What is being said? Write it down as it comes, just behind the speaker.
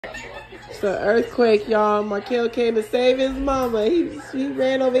It's an earthquake, y'all. Markel came to save his mama. He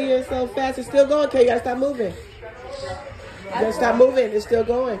ran over here so fast. It's still going, Kay. You gotta stop moving. You gotta stop moving. It's still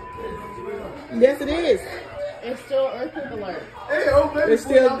going. Yes, it is. It's still earthquake alert. It's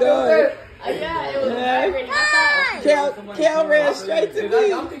still going. Yeah, it was vibrating. Kel ran straight to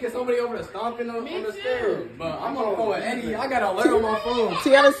me. I'm thinking somebody over there stomping on the stairs. But I'm on the phone with Eddie. I got an alert on my phone.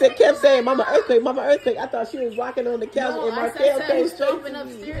 Tiana kept saying, Mama earthquake, Mama earthquake. I thought she was rocking on the couch and Markel came straight to me.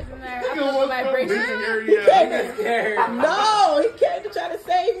 Upstairs in there. I felt the vibration. No, he came to try to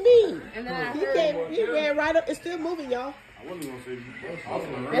save me. And then He ran right up. It's still moving, y'all.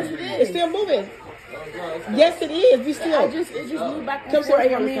 yes, it is. It's still moving. Yes, it is. We still. It just moved back and Come forth sit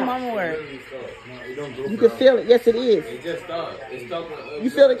where on me the and couch. Mama were. You can feel it. Yes, it is. It just stopped. It stopped. You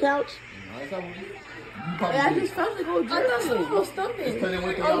feel the couch? Yeah, I just felt it go jerky. I thought someone was stumping. Because it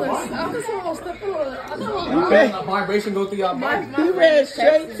went through I your body. thought someone was stumping. I thought You felt the vibration go through your body. He ran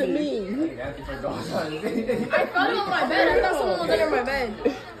straight to me. I felt it on my bed. I thought someone was under my bed.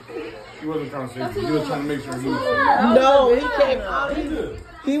 He wasn't trying to save you. He was trying to make sure he was. No, he came out.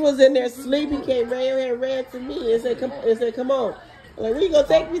 He was in there sleeping. He came right here and ran to me and said, come on. I'm like, where you gonna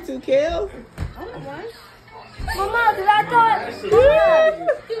take me to, Kel? Mama, did I thought?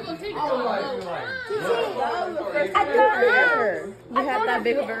 We had that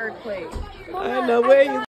big of an earthquake. I don't know where you